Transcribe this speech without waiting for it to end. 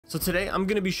So today I'm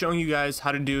going to be showing you guys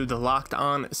how to do the locked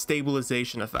on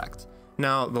stabilization effect.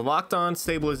 Now, the locked on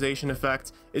stabilization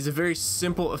effect is a very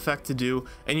simple effect to do,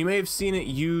 and you may have seen it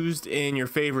used in your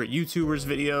favorite YouTubers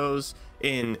videos,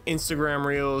 in Instagram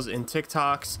reels, in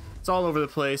TikToks. It's all over the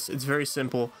place. It's very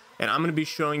simple, and I'm going to be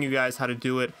showing you guys how to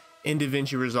do it in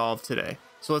DaVinci Resolve today.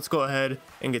 So let's go ahead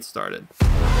and get started.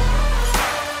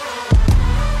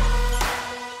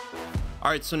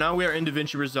 Alright, so now we are in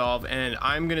DaVinci Resolve, and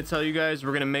I'm going to tell you guys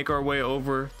we're going to make our way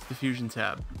over to the Fusion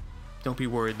tab. Don't be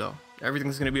worried though.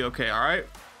 Everything's going to be okay, alright?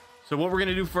 So what we're going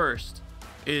to do first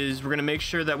is we're going to make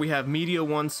sure that we have Media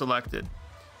 1 selected.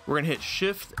 We're going to hit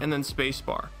Shift and then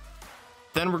Spacebar.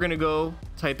 Then we're going to go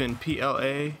type in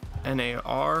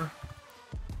PLANAR,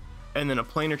 and then a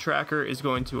planar tracker is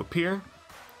going to appear.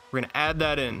 We're going to add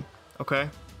that in,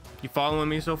 okay? You following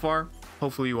me so far?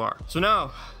 Hopefully you are. So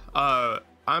now,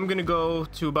 I'm going to go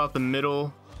to about the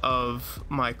middle of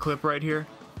my clip right here.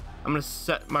 I'm going to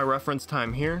set my reference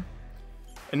time here.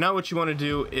 And now what you want to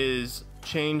do is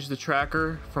change the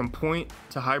tracker from point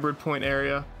to hybrid point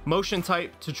area, motion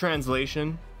type to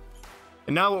translation.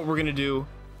 And now what we're going to do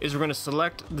is we're going to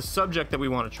select the subject that we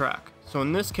want to track. So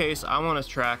in this case, I want to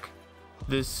track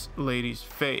this lady's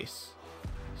face.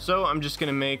 So I'm just going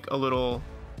to make a little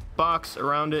box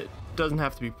around it. Doesn't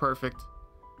have to be perfect.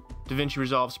 DaVinci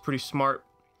Resolve's pretty smart.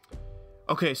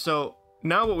 Okay, so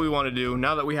now what we want to do,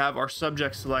 now that we have our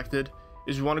subject selected,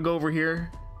 is we want to go over here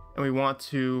and we want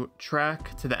to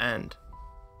track to the end.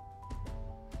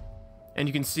 And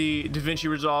you can see DaVinci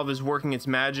Resolve is working its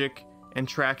magic and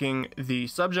tracking the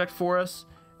subject for us.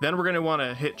 Then we're going to want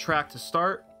to hit track to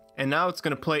start, and now it's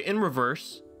going to play in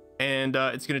reverse, and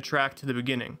it's going to track to the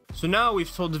beginning. So now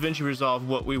we've told DaVinci Resolve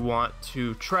what we want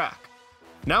to track.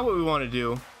 Now what we want to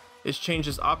do is change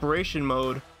this operation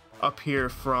mode up here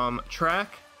from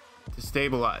track to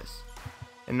stabilize.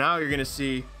 And now you're going to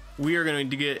see we are going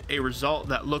to get a result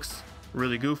that looks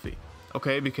really goofy,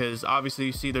 okay? Because obviously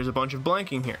you see there's a bunch of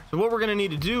blanking here. So what we're going to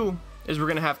need to do is we're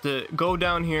going to have to go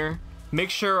down here, make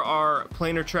sure our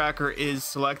planar tracker is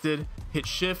selected, hit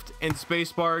Shift and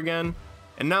Spacebar again,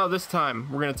 and now this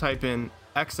time we're going to type in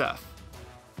XF,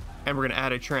 and we're going to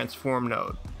add a transform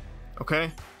node,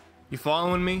 okay? You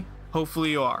following me?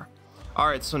 Hopefully you are.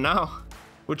 Alright, so now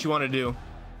what you want to do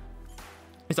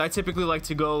is I typically like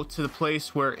to go to the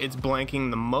place where it's blanking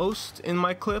the most in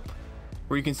my clip,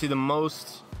 where you can see the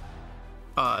most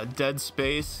dead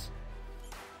space.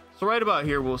 So right about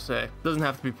here, we'll say. Doesn't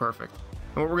have to be perfect.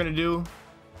 And what we're going to do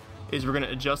is we're going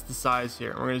to adjust the size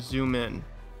here. We're going to zoom in.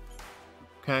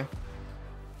 Okay.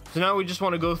 So now we just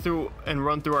want to go through and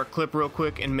run through our clip real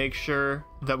quick and make sure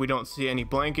that we don't see any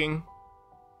blanking.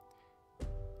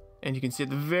 And you can see at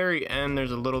the very end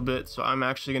there's a little bit, so I'm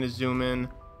actually going to zoom in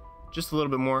just a little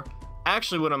bit more.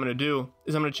 Actually, what I'm going to do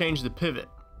is I'm going to change the pivot.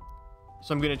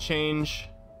 So I'm going to change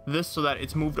this so that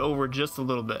it's moved over just a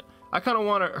little bit. I kind of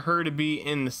want her to be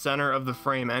in the center of the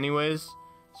frame anyways,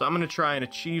 so I'm going to try and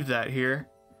achieve that here.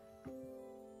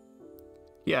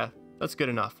 Yeah, that's good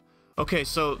enough. Okay,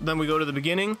 so then we go to the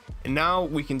beginning, and now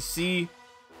we can see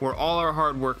where all our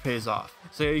hard work pays off.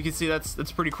 So you can see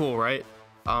that's pretty cool, right?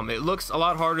 It looks a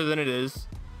lot harder than it is,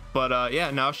 but yeah,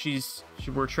 now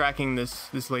we're tracking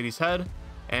this lady's head,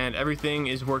 and everything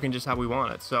is working just how we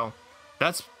want it. So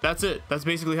that's it. That's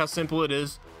basically how simple it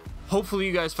is. Hopefully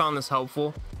you guys found this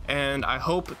helpful, and I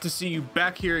hope to see you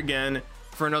back here again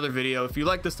for another video. If you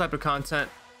like this type of content,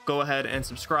 go ahead and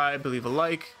subscribe, leave a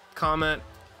like, comment,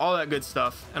 all that good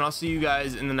stuff, and I'll see you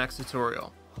guys in the next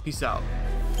tutorial. Peace out.